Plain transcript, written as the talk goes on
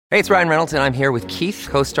Hey, it's Ryan Reynolds, and I'm here with Keith,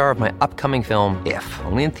 co-star of my upcoming film, If,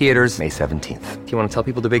 only in theaters May 17th. Do you want to tell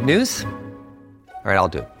people the big news? All right, I'll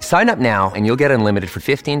do it. Sign up now and you'll get unlimited for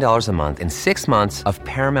 $15 a month and 6 months of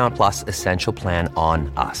Paramount Plus Essential Plan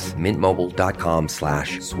on us.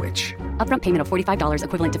 MintMobile.com/switch. Upfront payment of $45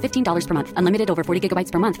 equivalent to $15 per month. Unlimited over 40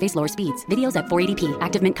 gigabytes per month. Face lower speeds. Videos at 480p.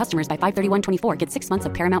 Active Mint customers by 531.24 get 6 months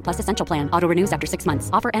of Paramount Plus Essential Plan. Auto renews after 6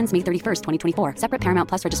 months. Offer ends May 31st, 2024. Separate Paramount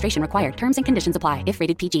Plus registration required. Terms and conditions apply if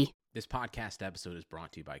rated PG. This podcast episode is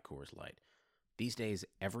brought to you by Coors Light. These days,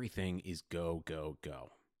 everything is go, go,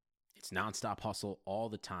 go. It's nonstop hustle all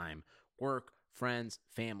the time. Work, friends,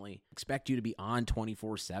 family. Expect you to be on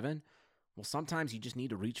 24/7? Well, sometimes you just need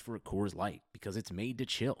to reach for a Coors Light because it's made to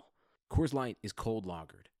chill. Coors Light is cold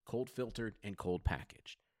lagered, cold filtered, and cold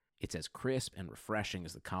packaged. It's as crisp and refreshing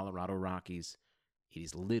as the Colorado Rockies. It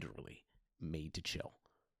is literally made to chill.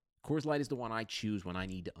 Coors Light is the one I choose when I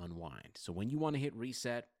need to unwind. So when you want to hit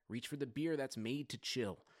reset, reach for the beer that's made to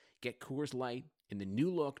chill. Get Coors Light in the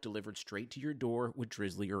new look delivered straight to your door with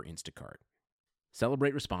Drizzly or Instacart.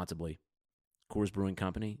 Celebrate responsibly. Coors Brewing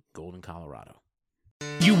Company, Golden, Colorado.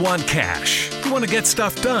 You want cash. You want to get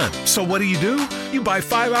stuff done. So what do? You buy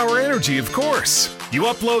 5-Hour Energy, of course. You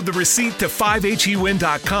upload the receipt to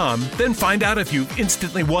 5hewin.com, then find out if you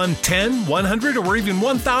instantly won $10, $100, or even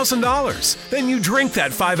 $1,000. Then you drink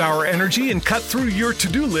that 5-Hour Energy and cut through your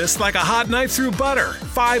to-do list like a hot knife through butter.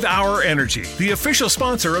 5-Hour Energy, the official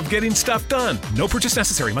sponsor of getting stuff done. No purchase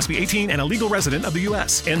necessary. Must be 18 and a legal resident of the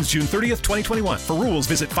U.S. Ends June 30th, 2021. For rules,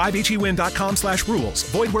 visit 5hewin.com/rules.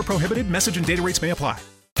 Void where prohibited. Message and data rates may apply.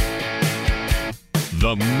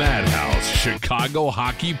 The Madhouse Chicago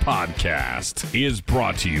Hockey Podcast is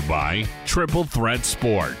brought to you by Triple Threat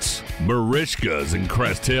Sports, Marishka's in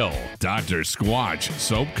Crest Hill, Dr. Squatch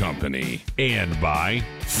Soap Company, and by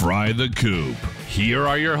Fry the Coop. Here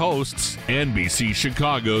are your hosts, NBC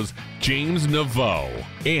Chicago's James Naveau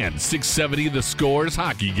and 670 The Score's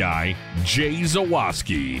hockey guy, Jay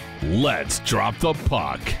Zawaski. Let's drop the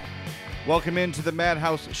puck. Welcome into the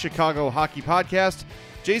Madhouse Chicago Hockey Podcast.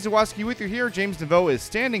 Jay Zawaski with you here. James Naveau is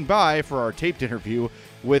standing by for our taped interview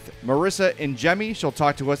with Marisa Ingemi. She'll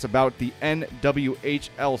talk to us about the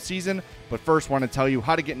NWHL season. But first, want to tell you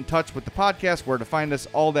how to get in touch with the podcast, where to find us,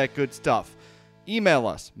 all that good stuff. Email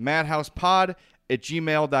us,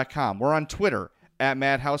 madhousepod@gmail.com. We're on Twitter,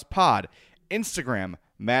 @madhousepod. Instagram,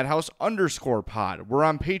 madhouse_pod. We're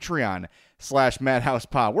on Patreon,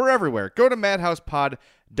 /madhousepod. We're everywhere. Go to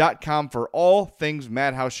madhousepod.com for all things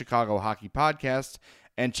Madhouse Chicago Hockey Podcast.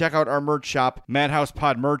 And check out our merch shop,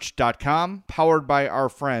 madhousepodmerch.com, powered by our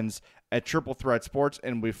friends at Triple Threat Sports.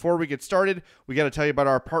 And before we get started, we got to tell you about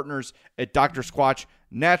our partners at Dr. Squatch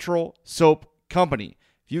Natural Soap Company.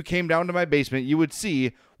 If you came down to my basement, you would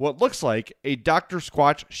see what looks like a Dr.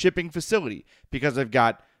 Squatch shipping facility, because I've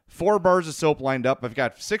got 4 bars of soap lined up. I've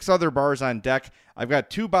got 6 other bars on deck. I've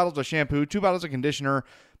got 2 bottles of shampoo, 2 bottles of conditioner,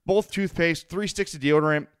 both toothpaste, 3 sticks of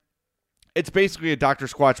deodorant. It's basically a Dr.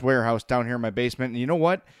 Squatch warehouse down here in my basement. And you know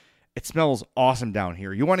what? It smells awesome down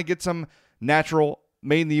here. You want to get some natural,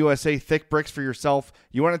 made in the USA, thick bricks for yourself.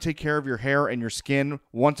 You want to take care of your hair and your skin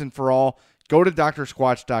once and for all. Go to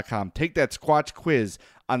drsquatch.com. Take that Squatch quiz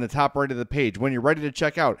on the top right of the page. When you're ready to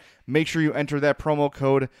check out, make sure you enter that promo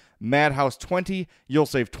code MADHOUSE20. You'll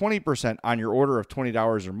save 20% on your order of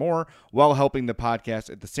 $20 or more while helping the podcast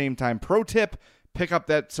at the same time. Pro tip, pick up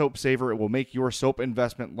that soap saver. It will make your soap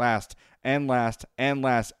investment last and last and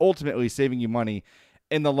last, ultimately saving you money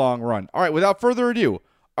in the long run. All right, without further ado,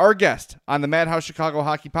 our guest on the Madhouse Chicago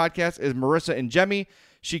Hockey Podcast is Marisa Ingemi.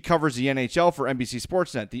 She covers the NHL for NBC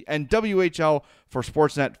Sportsnet, the NWHL for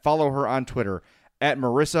Sportsnet. Follow her on Twitter at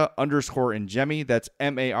Marisa_Ingemi. That's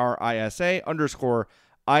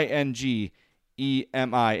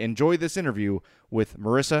MARISA_INGEMI. Enjoy this interview with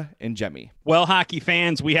Marisa Ingemi. Well, hockey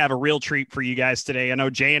fans, we have a real treat for you guys today. I know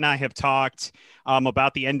Jay and I have talked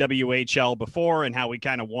about the NWHL before and how we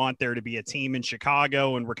kind of want there to be a team in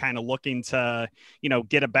Chicago, and we're kind of looking to,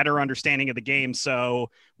 get a better understanding of the game. So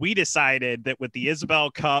we decided that with the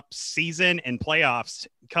Isabel Cup season and playoffs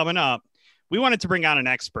coming up, we wanted to bring on an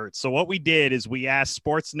expert. So what we did is we asked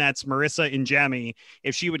Sportsnet's Marisa Ingemi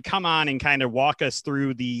if she would come on and kind of walk us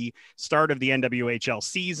through the start of the NWHL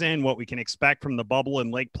season, what we can expect from the bubble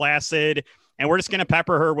in Lake Placid. And we're just going to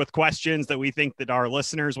pepper her with questions that we think that our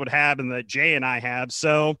listeners would have and that Jay and I have.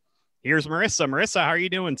 So here's Marisa. Marisa, how are you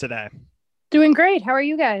doing today? Doing great. How are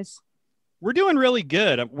you guys? We're doing really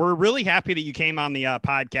good. We're really happy that you came on the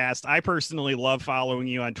podcast. I personally love following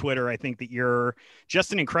you on Twitter. I think that you're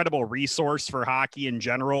just an incredible resource for hockey in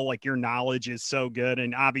general. Like, your knowledge is so good.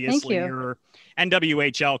 And obviously your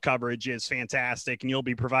NWHL coverage is fantastic. And you'll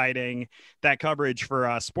be providing that coverage for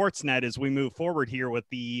Sportsnet as we move forward here with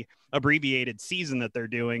the abbreviated season that they're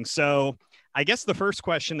doing. So I guess the first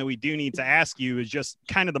question that we do need to ask you is just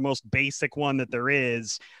kind of the most basic one that there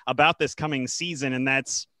is about this coming season. And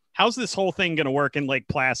that's, how's this whole thing going to work in Lake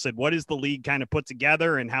Placid? What is the league kind of put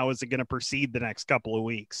together, and how is it going to proceed the next couple of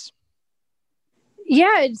weeks?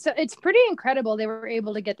 Yeah, it's pretty incredible they were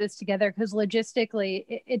able to get this together, because logistically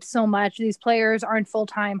it's so much. These players aren't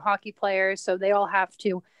full-time hockey players, so they all have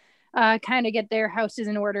to kind of get their houses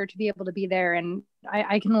in order to be able to be there. And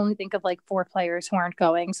I can only think of like 4 players who aren't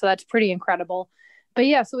going, so that's pretty incredible. But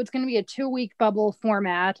yeah, so it's going to be a 2-week bubble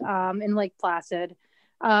format in Lake Placid.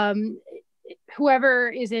 Whoever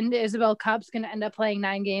is in the Isabel Cup's going to end up playing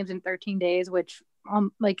 9 games in 13 days, which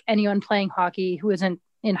like anyone playing hockey who isn't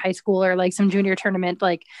in high school or like some junior tournament,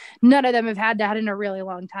 like none of them have had that in a really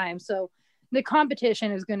long time. So the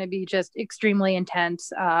competition is going to be just extremely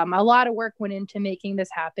intense. A lot of work went into making this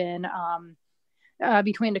happen.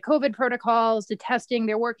 Between the COVID protocols, the testing,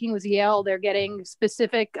 they're working with Yale. They're getting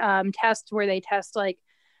specific tests where they test like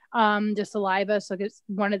the saliva. So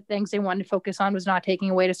one of the things they wanted to focus on was not taking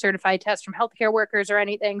away the certified test from healthcare workers or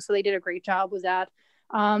anything. So they did a great job with that.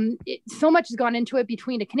 So much has gone into it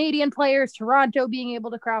between the Canadian players, Toronto being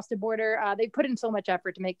able to cross the border. They put in so much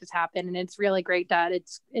effort to make this happen, and it's really great that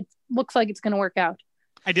it looks like it's going to work out.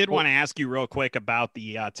 I did want to ask you real quick about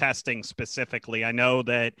the testing specifically. I know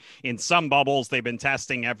that in some bubbles they've been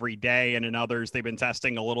testing every day, and in others they've been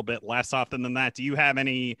testing a little bit less often than that. Do you have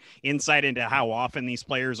any insight into how often these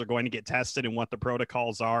players are going to get tested and what the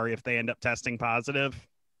protocols are if they end up testing positive?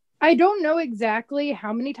 I don't know exactly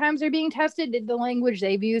how many times they're being tested. The language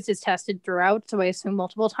they've used is tested throughout, so I assume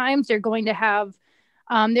multiple times. They're going to have,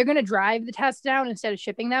 they're going to drive the tests down instead of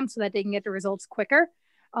shipping them so that they can get the results quicker.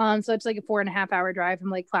 So it's like a 4.5-hour drive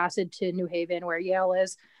from Lake Placid to New Haven, where Yale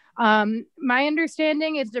is. My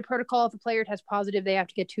understanding is the protocol, if a player tests positive, they have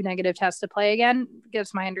to get 2 negative tests to play again.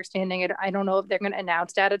 That's my understanding. I don't know if they're going to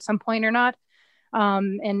announce that at some point or not.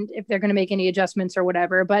 And if they're going to make any adjustments or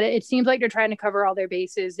whatever, but it seems like they're trying to cover all their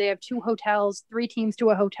bases. They have 2 hotels, 3 teams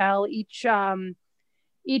to a hotel.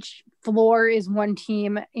 Each floor is 1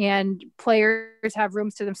 team, and players have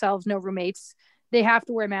rooms to themselves, no roommates. They have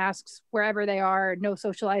to wear masks wherever they are, no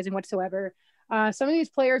socializing whatsoever. Some of these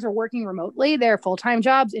players are working remotely. They're full-time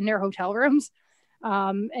jobs in their hotel rooms.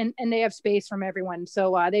 And they have space from everyone.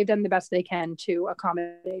 So they've done the best they can to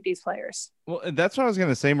accommodate these players. Well, that's what I was going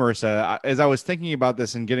to say, Marissa. As I was thinking about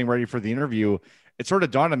this and getting ready for the interview, it sort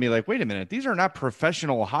of dawned on me like, wait a minute, these are not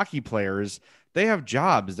professional hockey players. They have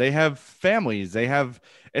jobs, they have families, it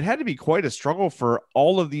had to be quite a struggle for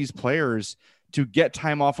all of these players to get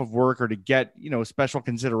time off of work or to get, special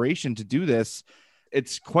consideration to do this.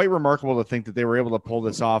 It's quite remarkable to think that they were able to pull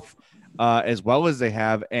this off as well as they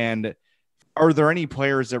have. And are there any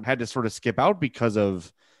players that had to sort of skip out because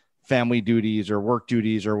of family duties or work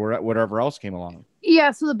duties or whatever else came along?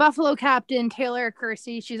 Yeah, so the Buffalo captain, Taylor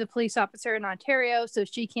Kersey, she's a police officer in Ontario, so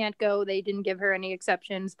she can't go. They didn't give her any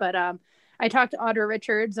exceptions. But I talked to Audra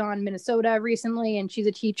Richards on Minnesota recently, and she's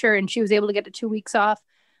a teacher, and she was able to get the 2 weeks off.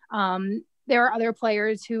 There are other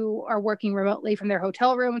players who are working remotely from their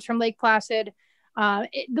hotel rooms from Lake Placid.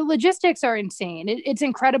 The logistics are insane. It's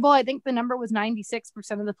incredible. I think the number was 96%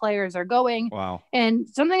 of the players are going. Wow. And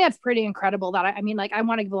something that's pretty incredible that I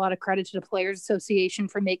want to give a lot of credit to the Players Association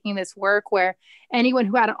for making this work, where anyone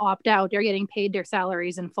who had to opt out, they're getting paid their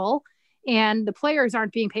salaries in full. And the players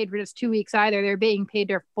aren't being paid for just 2 weeks either. They're being paid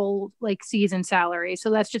their full season salary.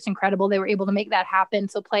 So that's just incredible. They were able to make that happen.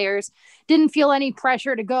 So players didn't feel any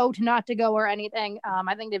pressure to go, to not to go or anything.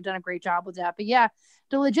 I think they've done a great job with that. But yeah,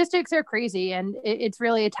 the logistics are crazy. And it's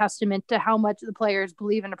really a testament to how much the players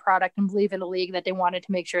believe in the product and believe in the league that they wanted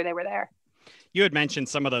to make sure they were there. You had mentioned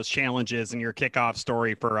some of those challenges in your kickoff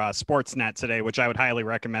story for Sportsnet today, which I would highly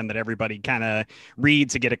recommend that everybody kind of read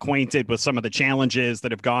to get acquainted with some of the challenges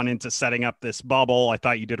that have gone into setting up this bubble. I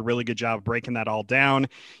thought you did a really good job of breaking that all down.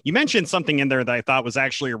 You mentioned something in there that I thought was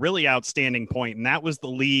actually a really outstanding point, and that was the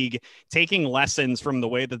league taking lessons from the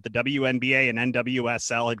way that the WNBA and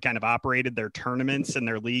NWSL had kind of operated their tournaments and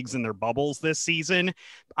their leagues and their bubbles this season.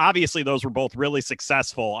 Obviously, those were both really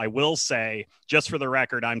successful. I will say, just for the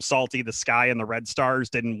record, I'm salty the Sky and the Red Stars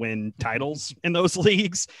didn't win titles in those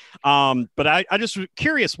leagues. But I just was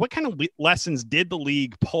curious, what kind of lessons did the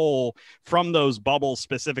league pull from those bubbles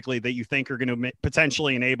specifically that you think are going to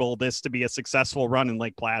potentially enable this to be a successful run in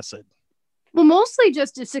Lake Placid? Well, mostly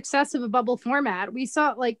just the success of a bubble format. We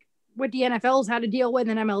saw like what the NFL's had to deal with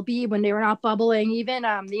in MLB when they were not bubbling, even the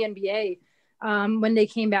NBA when they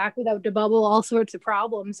came back without the bubble, all sorts of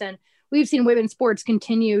problems. And we've seen women's sports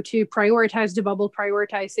continue to prioritize the bubble,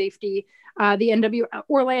 prioritize safety. The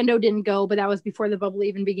Orlando didn't go, but that was before the bubble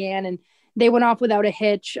even began. And they went off without a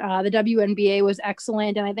hitch. The WNBA was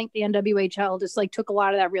excellent. And I think the NWHL just like took a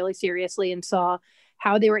lot of that really seriously and saw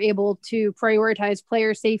how they were able to prioritize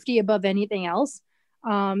player safety above anything else.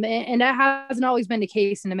 And that hasn't always been the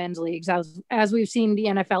case in the men's leagues, as we've seen the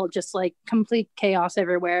NFL just like complete chaos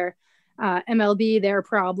everywhere. MLB, their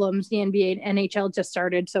problems, the NBA and NHL just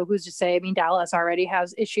started. So who's to say? I mean, Dallas already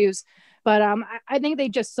has issues, but I think they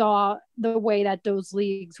just saw the way that those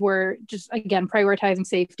leagues were just, again, prioritizing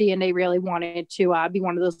safety, and they really wanted to be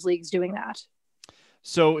one of those leagues doing that.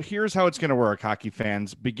 So here's how it's going to work, hockey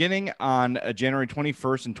fans. Beginning on January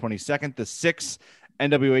 21st and 22nd, the 6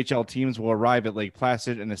 NWHL teams will arrive at Lake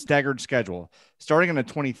Placid in a staggered schedule. Starting on the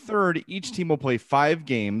 23rd, each team will play 5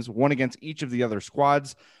 games, one against each of the other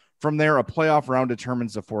squads. From there, a playoff round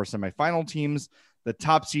determines the 4 semifinal teams. The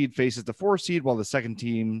top seed faces the 4 seed, while the second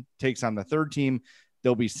team takes on the third team.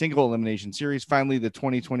 There'll be single elimination series. Finally, the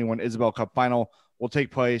 2021 Isabel Cup final will take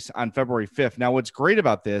place on February 5th. Now, what's great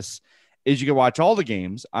about this is you can watch all the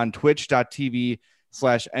games on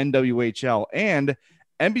twitch.tv/NWHL, and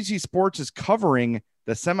NBC Sports is covering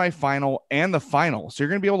the semifinal and the final. So you're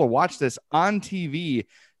going to be able to watch this on TV.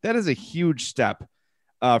 That is a huge step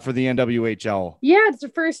for the NWHL. Yeah, it's the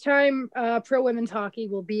first time pro women's hockey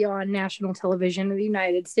will be on national television in the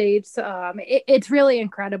United States. It's really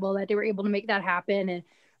incredible that they were able to make that happen, and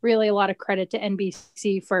really a lot of credit to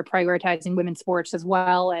NBC for prioritizing women's sports as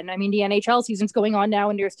well. And I mean, the NHL season's going on now,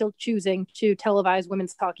 and they're still choosing to televise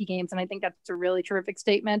women's hockey games, and I think that's a really terrific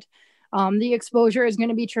statement. The exposure is going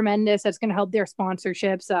to be tremendous. That's going to help their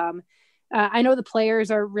sponsorships. I know the players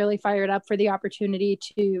are really fired up for the opportunity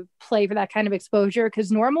to play for that kind of exposure,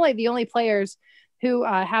 because normally the only players who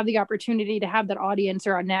have the opportunity to have that audience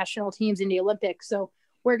are on national teams in the Olympics. So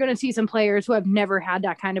we're going to see some players who have never had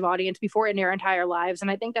that kind of audience before in their entire lives.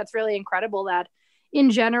 And I think that's really incredible that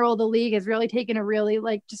in general, the league has really taken a really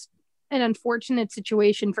like just an unfortunate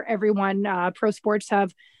situation for everyone. Pro sports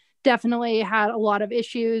have definitely had a lot of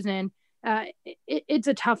issues, and it's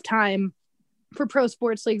a tough time for pro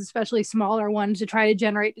sports leagues, especially smaller ones, to try to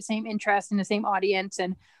generate the same interest and the same audience.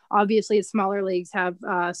 And obviously smaller leagues have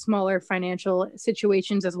smaller financial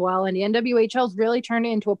situations as well. And the NWHL's really turned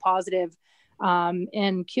it into a positive,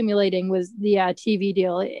 and accumulating with the TV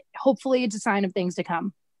deal. Hopefully it's a sign of things to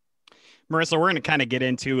come. Marissa, we're going to kind of get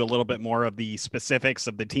into a little bit more of the specifics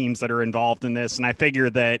of the teams that are involved in this. And I figure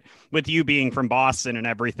that with you being from Boston and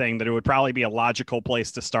everything, that it would probably be a logical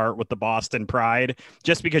place to start with the Boston Pride,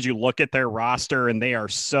 just because you look at their roster and they are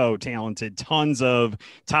so talented. Tons of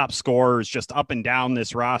top scorers just up and down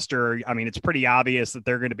this roster. I mean, it's pretty obvious that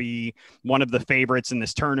they're going to be one of the favorites in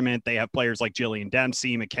this tournament. They have players like Jillian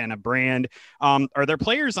Dempsey, McKenna Brand. Are there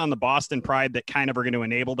players on the Boston Pride that kind of are going to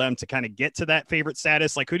enable them to kind of get to that favorite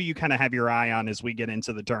status? Like, who do you kind of have your eye on as we get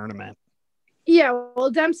into the tournament? Yeah,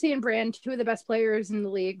 well, Dempsey and Brand, 2 of the best players in the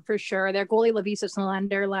league for sure. Their goalie, Lavisa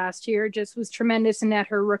Solander, last year just was tremendous in that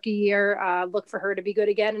her rookie year. Look for her to be good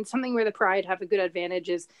again. And something where the Pride have a good advantage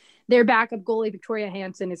is their backup goalie, Victoria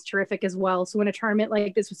Hansen, is terrific as well. So in a tournament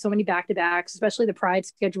like this with so many back-to-backs, especially the Pride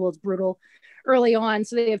schedule is brutal early on.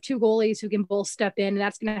 So they have 2 goalies who can both step in, and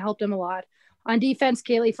that's going to help them a lot. On defense,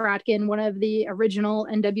 Kaylee Fratkin, one of the original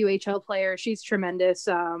NWHL players, she's tremendous.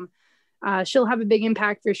 She'll have a big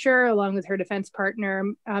impact for sure, along with her defense partner,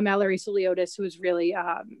 Mallory Suliotis, who has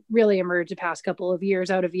really emerged the past couple of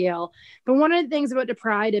years out of Yale. But one of the things about the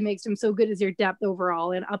Pride that makes them so good is their depth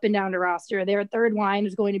overall and up and down the roster. Their third line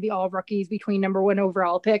is going to be all rookies between number 1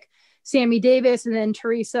 overall pick Sammy Davis and then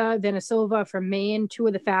Teresa Venisova from Maine, 2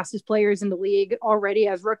 of the fastest players in the league already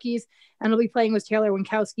as rookies. And they'll be playing with Taylor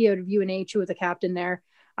Winkowski out of UNH, who was a captain there.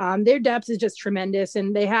 Their depth is just tremendous,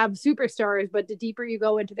 and they have superstars, but the deeper you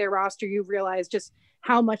go into their roster, you realize just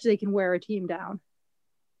how much they can wear a team down.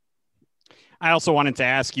 I also wanted to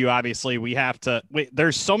ask you, obviously,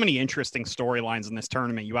 there's so many interesting storylines in this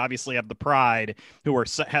tournament. You obviously have the Pride, who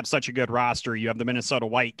have such a good roster. You have the Minnesota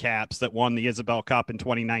Whitecaps that won the Isabel Cup in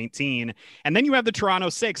 2019. And then you have the Toronto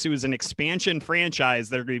Six, who is an expansion franchise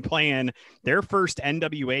that are going to be playing their first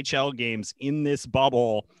NWHL games in this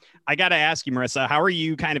bubble. I got to ask you, Marissa, how are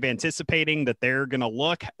you kind of anticipating that they're going to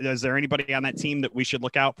look? Is there anybody on that team that we should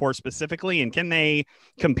look out for specifically? And can they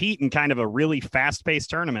compete in kind of a really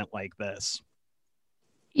fast-paced tournament like this?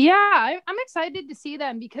 Yeah, I'm excited to see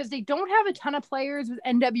them because they don't have a ton of players with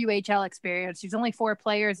NWHL experience. There's only 4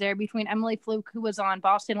 players there between Emily Fluke, who was on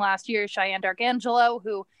Boston last year, Cheyenne Darkangelo,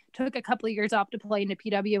 who took a couple of years off to play in the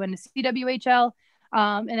PW and the CWHL,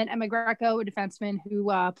 and then Emma Greco, a defenseman who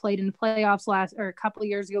played in the playoffs a couple of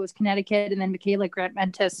years ago with Connecticut, and then Michaela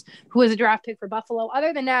Grant-Mentis, who was a draft pick for Buffalo.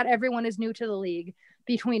 Other than that, everyone is new to the league,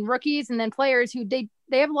 between rookies and then players who they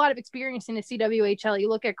have a lot of experience in the CWHL. You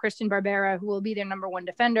look at Kristen Barbera, who will be their number 1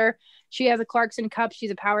 defender. She has a Clarkson Cup. She's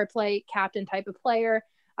a power play captain type of player.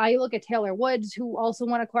 You look at Taylor Woods, who also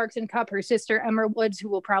won a Clarkson Cup. Her sister, Emma Woods, who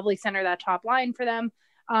will probably center that top line for them.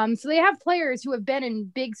 So they have players who have been in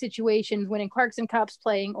big situations, winning Clarkson Cups,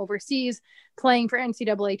 playing overseas, playing for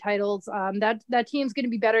NCAA titles. That team's going to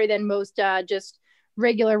be better than most just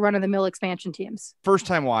regular run-of-the-mill expansion teams.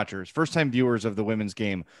 First-time watchers, first-time viewers of the women's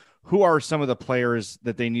game, who are some of the players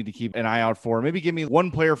that they need to keep an eye out for? Maybe give me one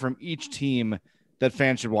player from each team that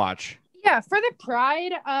fans should watch. Yeah, for the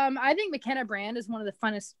Pride, I think McKenna Brand is one of the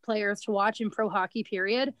funnest players to watch in pro hockey,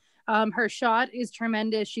 period. Her shot is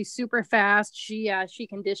tremendous. She's super fast. She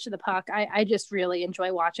can dish to the puck. I just really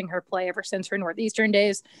enjoy watching her play ever since her Northeastern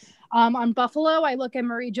days. On Buffalo, I look at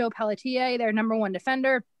Marie-Jo Pelletier, their number 1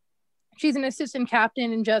 defender. She's an assistant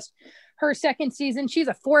captain in just her second season. She's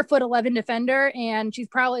a 4'11" defender, and she's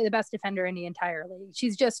probably the best defender in the entire league.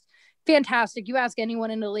 She's just fantastic. You ask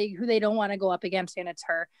anyone in the league who they don't want to go up against, and it's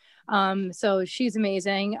her. So she's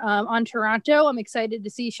amazing. On Toronto, I'm excited to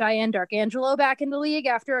see Cheyenne Darkangelo back in the league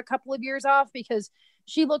after a couple of years off, because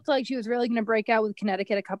she looked like she was really going to break out with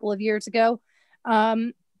Connecticut a couple of years ago.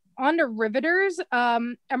 On to Riveters,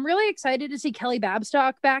 I'm really excited to see Kelly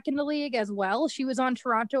Babstock back in the league as well. She was on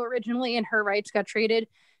Toronto originally, and her rights got traded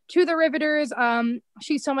to the Riveters.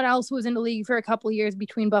 She's someone else who was in the league for a couple of years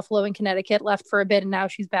between Buffalo and Connecticut, left for a bit, and now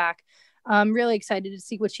she's back. I'm really excited to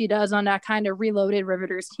see what she does on that kind of reloaded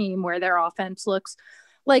Riveters team where their offense looks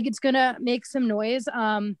like it's going to make some noise.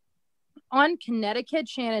 On Connecticut,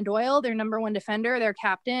 Shannon Doyle, their number 1 defender, their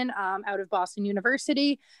captain, out of Boston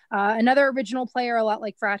University. Another original player, a lot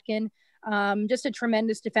like Fratkin. Just a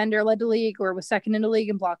tremendous defender, led the league or was second in the league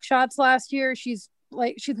in block shots last year. She's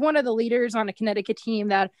one of the leaders on a Connecticut team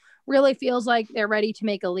that really feels like they're ready to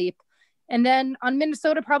make a leap. And then on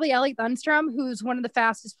Minnesota, probably Ellie Thunstrom, who's one of the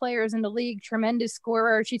fastest players in the league, tremendous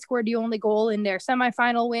scorer. She scored the only goal in their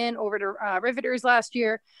semifinal win over to Riveters last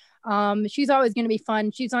year. She's always going to be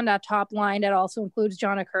fun. She's on that top line that also includes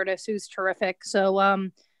Jonna Curtis, who's terrific. So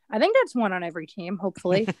I think that's one on every team,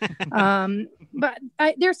 hopefully. But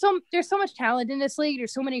there's so much talent in this league.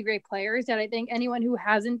 There's so many great players that I think anyone who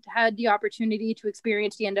hasn't had the opportunity to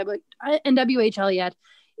experience the NWHL yet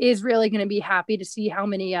is really going to be happy to see how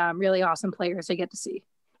many really awesome players they get to see.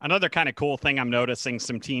 Another kind of cool thing I'm noticing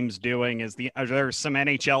some teams doing is there's some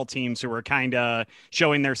NHL teams who are kind of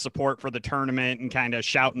showing their support for the tournament and kind of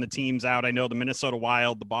shouting the teams out. I know the Minnesota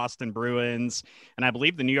Wild, the Boston Bruins, and I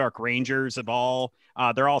believe the New York Rangers have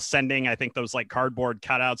they're all sending, I think, those like cardboard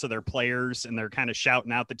cutouts of their players, and they're kind of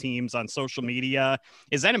shouting out the teams on social media.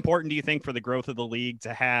 Is that important, do you think, for the growth of the league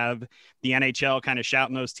to have the NHL kind of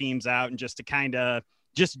shouting those teams out and just to kind of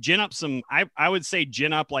just gin up some, I would say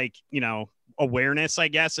gin up, like, awareness, I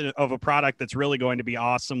guess, of a product that's really going to be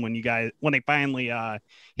awesome when they finally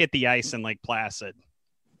hit the ice in Lake Placid?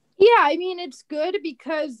 Yeah, I mean, it's good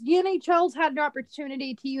because the NHL's had an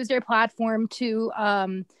opportunity to use their platform to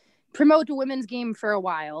promote the women's game for a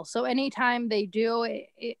while. So anytime they do,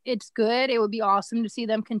 it's good. It would be awesome to see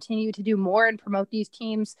them continue to do more and promote these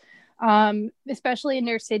teams, especially in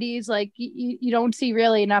their cities. Like you don't see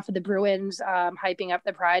really enough of the Bruins hyping up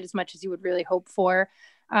the Pride as much as you would really hope for.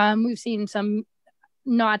 We've seen some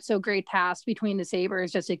not so great past between the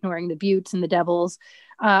Sabres, just ignoring the Buttes and the Devils,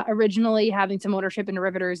 originally having some ownership in the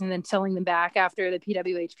Riveters and then selling them back after the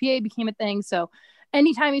PWHPA became a thing. So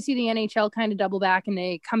anytime you see the NHL kind of double back and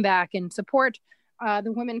they come back and support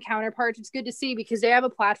the women counterparts, it's good to see because they have a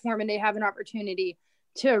platform and they have an opportunity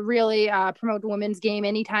to really promote the women's game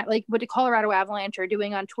anytime. Like what the Colorado Avalanche are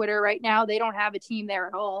doing on Twitter right now, they don't have a team there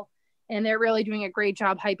at all. And they're really doing a great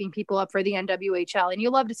job hyping people up for the NWHL. And you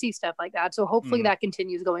love to see stuff like that. So hopefully that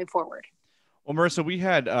continues going forward. Well, Marissa, we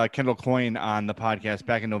had Kendall Coyne on the podcast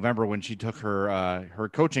back in November when she took her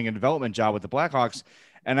coaching and development job with the Blackhawks.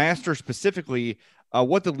 And I asked her specifically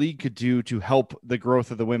what the league could do to help the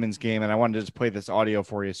growth of the women's game. And I wanted to just play this audio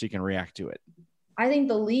for you so you can react to it. I think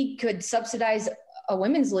the league could subsidize a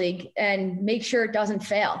women's league and make sure it doesn't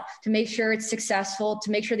fail, to make sure it's successful,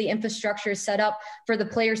 to make sure the infrastructure is set up for the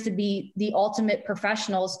players to be the ultimate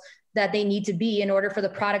professionals that they need to be in order for the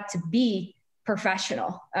product to be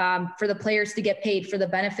professional, for the players to get paid, for the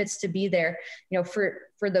benefits to be there, for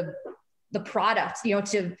the the product,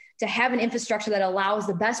 to have an infrastructure that allows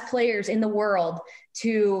the best players in the world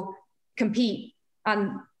to compete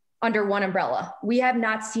under one umbrella. We have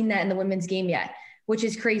not seen that in the women's game yet, which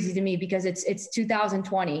is crazy to me because it's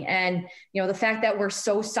 2020. And, the fact that we're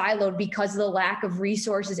so siloed because of the lack of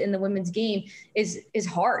resources in the women's game is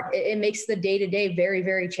hard. It makes the day-to-day very,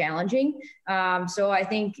 very challenging. So I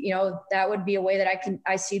think, that would be a way that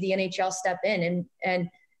I see the NHL step in and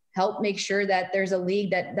help make sure that there's a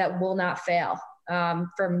league that will not fail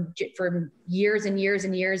from years and years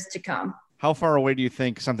and years to come. How far away do you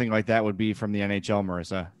think something like that would be from the NHL,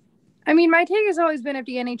 Marissa? I mean, my take has always been if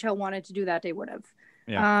the NHL wanted to do that, they would have.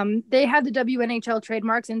 Yeah. They had the WNHL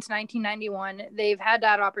trademark since 1991. They've had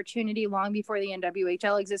that opportunity long before the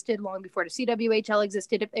NWHL existed, long before the CWHL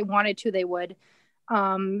existed. If they wanted to, they would.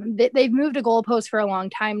 They've moved a goalpost for a long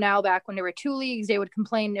time now. Back when there were 2 leagues, they would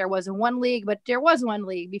complain there wasn't 1 league, but there was 1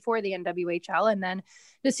 league before the NWHL. And then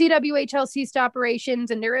the CWHL ceased operations,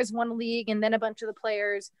 and there is 1 league, and then a bunch of the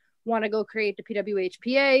players want to go create the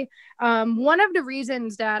PWHPA. One of the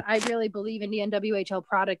reasons that I really believe in the NWHL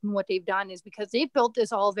product and what they've done is because they've built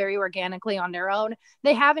this all very organically on their own.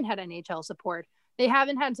 They haven't had NHL support. They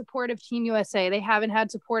haven't had support of Team USA. They haven't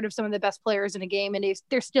had support of some of the best players in the game, and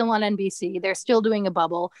they're still on NBC. They're still doing a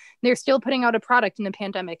bubble. They're still putting out a product in the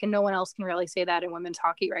pandemic, and no one else can really say that in women's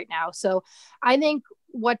hockey right now. So I think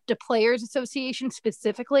what the Players Association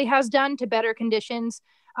specifically has done to better conditions,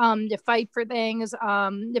 to fight for things.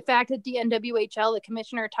 The fact that the NWHL, the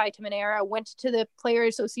commissioner, Ty Timonera, went to the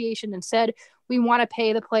Players Association and said, we want to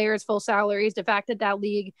pay the players full salaries. The fact that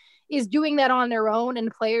league is doing that on their own and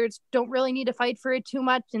players don't really need to fight for it too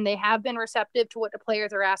much. And they have been receptive to what the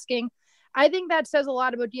players are asking. I think that says a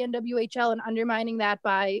lot about the NWHL and undermining that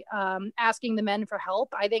by asking the men for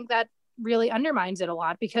help. I think that really undermines it a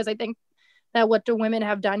lot because I think that what the women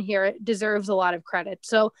have done here deserves a lot of credit.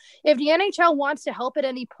 So if the NHL wants to help at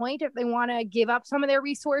any point, if they want to give up some of their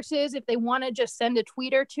resources, if they want to just send a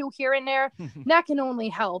tweet or 2 here and there, that can only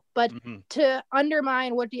help. But to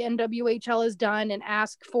undermine what the NWHL has done and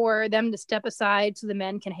ask for them to step aside so the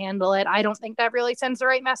men can handle it, I don't think that really sends the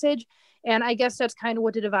right message. And I guess that's kind of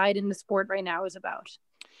what the divide in the sport right now is about.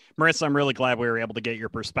 Marissa, I'm really glad we were able to get your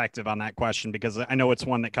perspective on that question because I know it's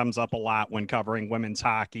one that comes up a lot when covering women's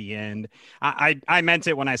hockey. And I meant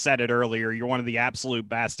it when I said it earlier. You're one of the absolute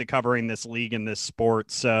best at covering this league and this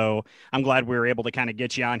sport. So I'm glad we were able to kind of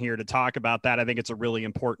get you on here to talk about that. I think it's a really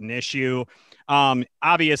important issue.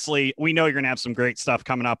 Obviously, we know you're going to have some great stuff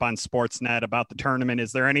coming up on Sportsnet about the tournament.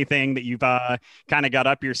 Is there anything that you've kind of got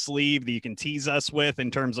up your sleeve that you can tease us with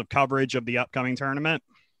in terms of coverage of the upcoming tournament?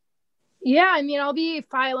 Yeah, I mean, I'll be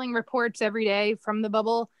filing reports every day from the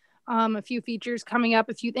bubble. A few features coming up,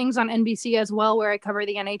 a few things on NBC as well, where I cover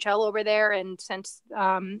the NHL over there. And since the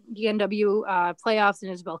NW playoffs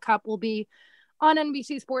and Isabel Cup will be on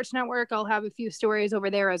NBC Sports Network, I'll have a few stories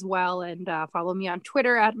over there as well. And follow me on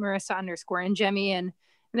Twitter at Marissa_Njemi. And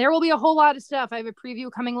there will be a whole lot of stuff. I have a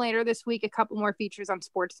preview coming later this week, a couple more features on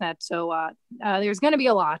Sportsnet. So there's going to be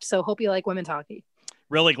a lot. So hope you like women's hockey.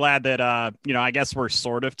 Really glad that, I guess we're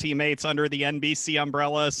sort of teammates under the NBC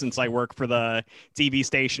umbrella since I work for the TV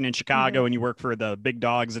station in Chicago and you work for the big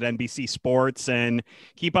dogs at NBC Sports. And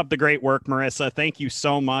keep up the great work, Marissa. Thank you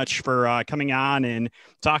so much for coming on and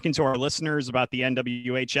talking to our listeners about the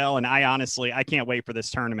NWHL. And I can't wait for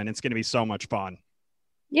this tournament. It's going to be so much fun.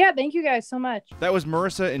 Yeah, thank you guys so much. That was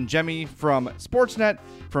Marissa Njemi from Sportsnet,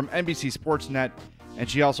 from NBC Sportsnet, and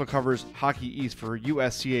she also covers Hockey East for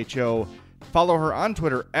USCHO. Follow her on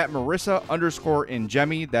Twitter at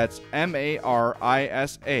Marissa_Njemi. That's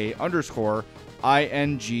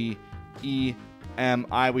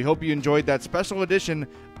MARISA_INGEMI. We hope you enjoyed that special edition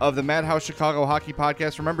of the Madhouse Chicago Hockey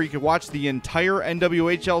Podcast. Remember, you can watch the entire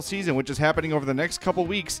NWHL season, which is happening over the next couple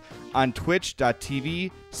weeks, on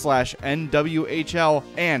twitch.tv/NWHL.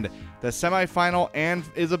 And the semifinal and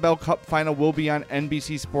Isabel Cup final will be on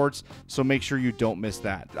NBC Sports, so make sure you don't miss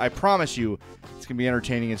that. I promise you, it's going to be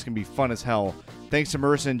entertaining. It's going to be fun as hell. Thanks to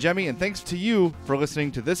Marissa Njemi, and thanks to you for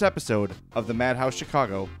listening to this episode of the Madhouse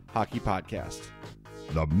Chicago Hockey Podcast.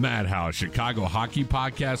 The Madhouse Chicago Hockey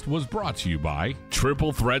Podcast was brought to you by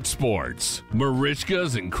Triple Threat Sports,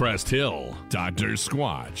 Marishkas and Crest Hill, Dr.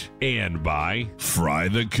 Squatch, and by Fry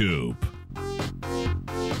the Coop.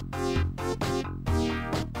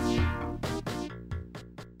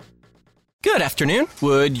 Good afternoon.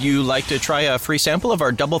 Would you like to try a free sample of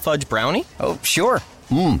our double fudge brownie? Oh, sure.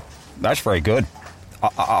 That's very good.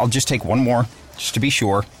 I'll just take one more, just to be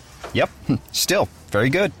sure. Yep, still very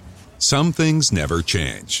good. Some things never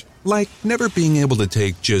change, like never being able to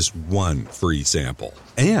take just one free sample.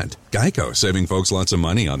 And Geico saving folks lots of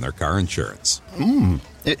money on their car insurance.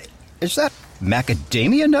 is that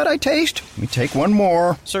macadamia nut I taste? Let me take one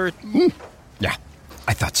more. Sir. Yeah,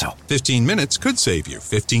 I thought so. 15 minutes could save you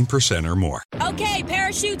 15% or more. Okay,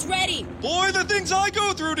 parachute's ready. Boy, the things I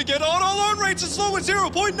go through to get auto loan rates as low as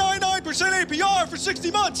 0.99% APR for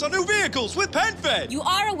 60 months on new vehicles with PenFed. You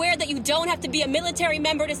are aware that you don't have to be a military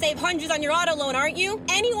member to save hundreds on your auto loan, aren't you?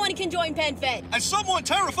 Anyone can join PenFed. As someone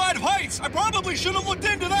terrified of heights, I probably should have looked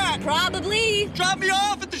into that. Probably. Drop me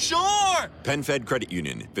off at the shore. PenFed Credit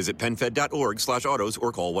Union. Visit PenFed.org/autos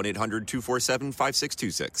or call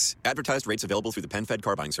 1-800-247-5626. Advertised rates available through the PenFed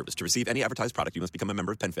car buying service. To receive any advertised product, you must become a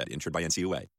member of PenFed, insured by NCUA.